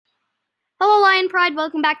Lion Pride,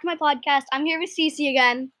 welcome back to my podcast. I'm here with Cece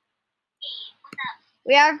again. What's up?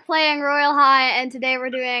 We are playing Royal High, and today we're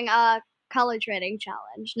doing a color trading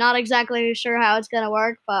challenge. Not exactly sure how it's gonna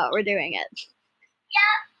work, but we're doing it. Yeah.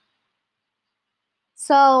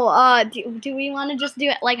 So, do we want to just do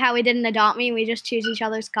it like how we did in Adopt Me? We just choose each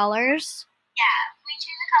other's colors? Yeah. We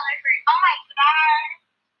choose a color for. Oh my god.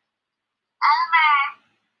 Oh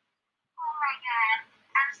my god.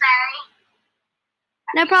 I'm sorry.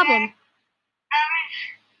 No problem.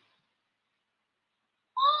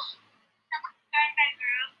 Someone joined my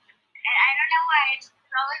group, and I don't know why. It's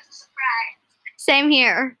always a surprise. Same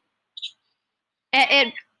here.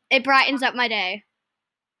 It brightens up my day.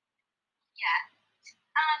 Yeah.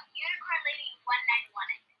 Unicorn Lady 191.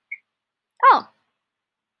 I think. Oh.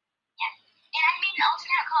 Yeah. And I made an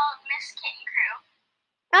alternate called Miss Kitten Crew.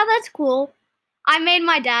 Oh, that's cool. I made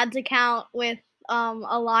my dad's account with a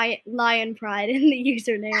Lion Pride in the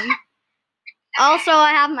username. Also,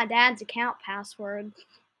 I have my dad's account password.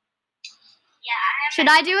 Yeah. Should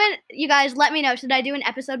I do it? You guys, let me know. Should I do an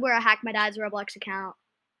episode where I hack my dad's Roblox account?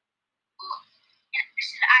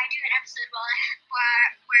 Should I do an episode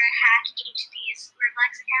where I hack HB's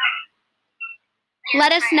Roblox account?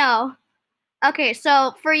 Let us know. Okay,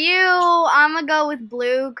 so for you, I'm gonna go with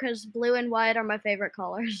blue because blue and white are my favorite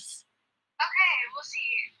colors. Okay, we'll see.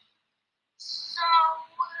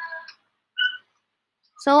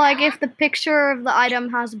 So, like, if the picture of the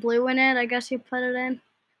item has blue in it, I guess you put it in.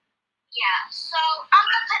 Yeah, so I'm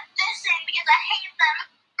gonna put this in because I hate them.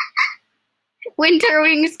 Winter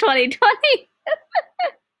Wings 2020. Yeah,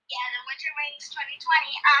 the Winter Wings 2020.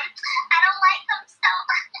 I don't like them so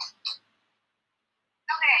much.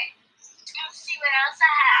 Okay, let's see what else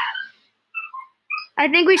I have. I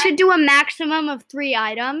think we should do a maximum of 3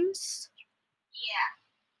 items. Yeah,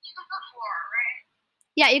 you can put more, right?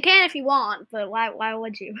 Yeah, you can if you want, but why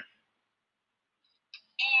would you? And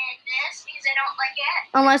this because I don't like it.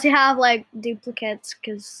 Unless you have, like, duplicates,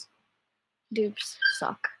 because dupes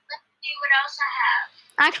suck. Let's see what else I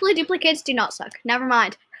have. Actually, duplicates do not suck. Never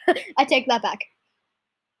mind. I take that back.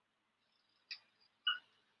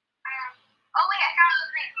 Oh wait, I found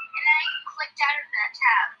something, and then I clicked out of that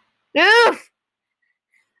tab. Oof!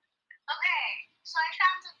 Okay, so I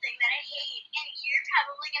found something that I hate, and you're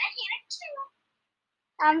probably gonna hate it too.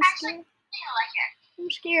 I'm Actually, scared. I don't like it.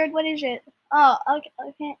 I'm scared. What is it? Oh,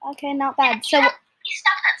 okay, not bad. So, Stuff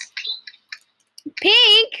that's pink.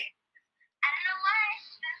 pink? I don't know why.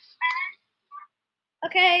 That's bad.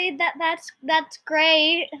 Okay, that's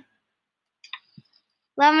great.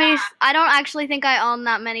 I don't actually think I own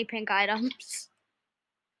that many pink items. That's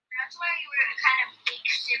why you were kind of big,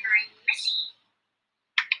 shivering, messy.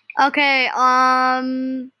 Okay,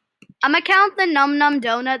 I'm gonna count the Num Num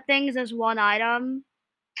Donut things as one item.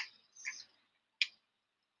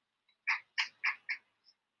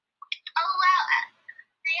 Oh wow,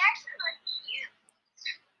 they actually look cute.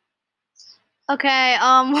 Okay,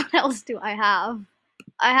 what else do I have?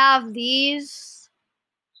 I have these.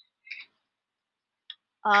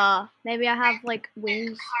 Maybe I have, like,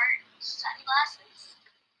 wings. Heart sunglasses.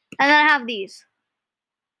 And then I have these.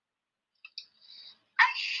 I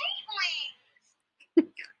hate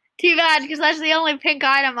wings. Too bad, because that's the only pink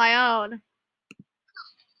item I own. Okay,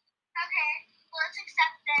 well, let's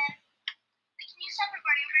accept them. Can you stop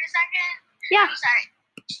recording for a second? Yeah. I'm sorry.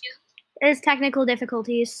 It's technical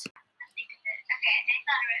difficulties. Okay, I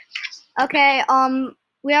thought of it. Okay,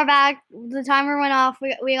 we are back. The timer went off.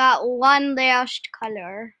 We got one last color. And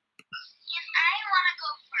I want to go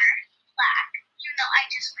for black, even though I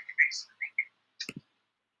just went the first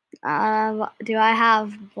one. Do I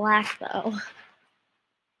have black though?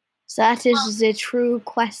 So that is the true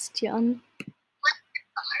question. What's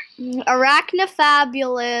the color?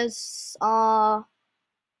 Arachnofabulous. I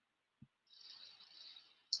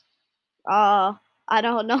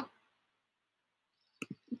don't know.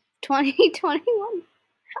 2021.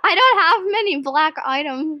 I don't have many black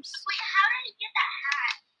items. Wait, how did you get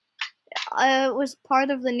that hat? It was part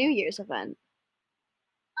of the New Year's event.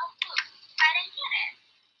 Oh, cool. I didn't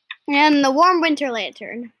get it. And the warm winter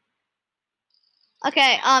lantern.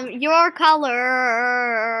 Okay, your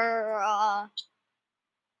color,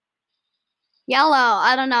 yellow.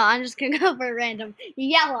 I don't know. I'm just gonna go for random.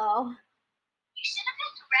 Yellow. You should have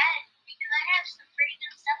picked red because I have some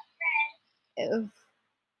random stuff red. Ew.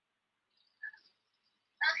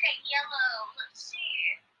 Okay, yellow. Let's see.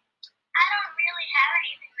 I don't really have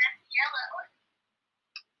anything that's yellow.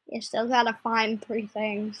 You still gotta find 3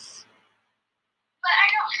 things. But I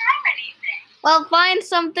don't have anything. Well, find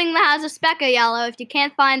something that has a speck of yellow. If you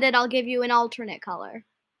can't find it, I'll give you an alternate color. Okay,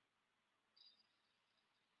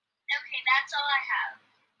 that's all I have.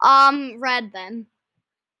 Red then.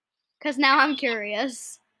 Cause now I'm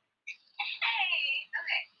curious. Hey,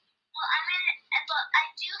 okay. Well, I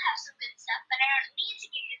do have some good stuff, but I don't need to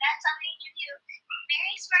give you that, so I'm going to give you a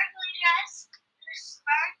very sparkly dress, the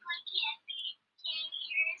sparkly candy cane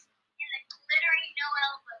ears, and the glittery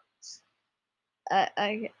Noel boots.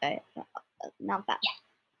 Not bad.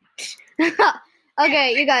 Yeah.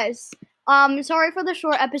 Okay, you guys. Sorry for the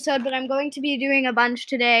short episode, but I'm going to be doing a bunch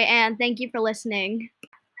today, and thank you for listening.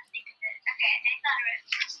 Okay, I thought of it.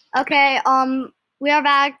 Okay, we are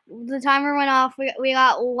back. The timer went off. We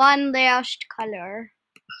got one last color. And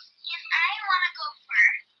I want to go for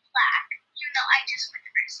black, even though I just went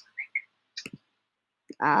first.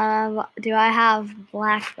 Do I have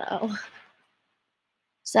black though?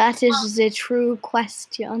 So that is the true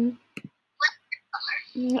question.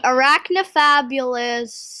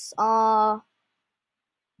 Arachnofabulous. I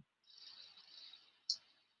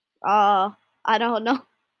don't know.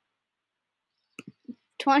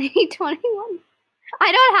 2021.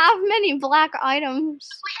 I don't have many black items.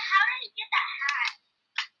 Wait, how did you get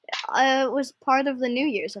that hat? It was part of the New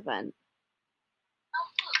Year's event. Oh,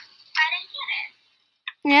 cool. I didn't get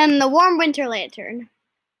it. And the warm winter lantern.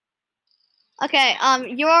 Okay,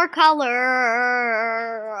 your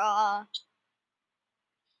color,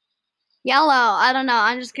 yellow. I don't know.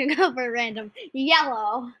 I'm just gonna go for random.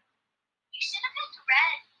 Yellow. You should have picked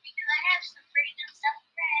red, because I have some pretty good stuff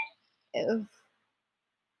red. Ew.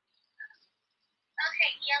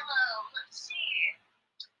 Okay, yellow. Let's see.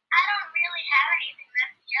 I don't really have anything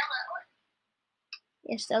that's yellow.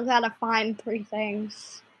 You still gotta find 3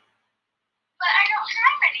 things. But I don't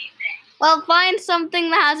have anything. Well, find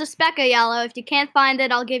something that has a speck of yellow. If you can't find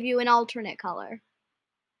it, I'll give you an alternate color.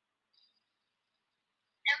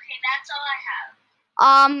 Okay, that's all I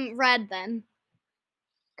have. Red then.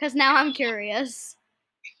 Cause now I'm curious.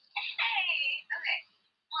 Hey, okay.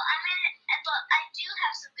 Well, I do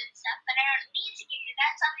have some good stuff, but I don't need to give you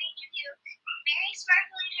that, so I'm going to give you a very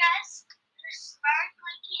sparkly dress, the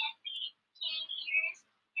sparkly candy cane ears,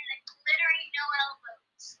 and the glittery Noel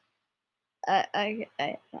boots.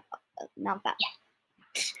 Not bad.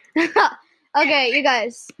 Yeah. Okay, you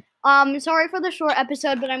guys. Sorry for the short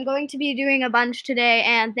episode, but I'm going to be doing a bunch today,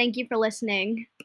 and thank you for listening.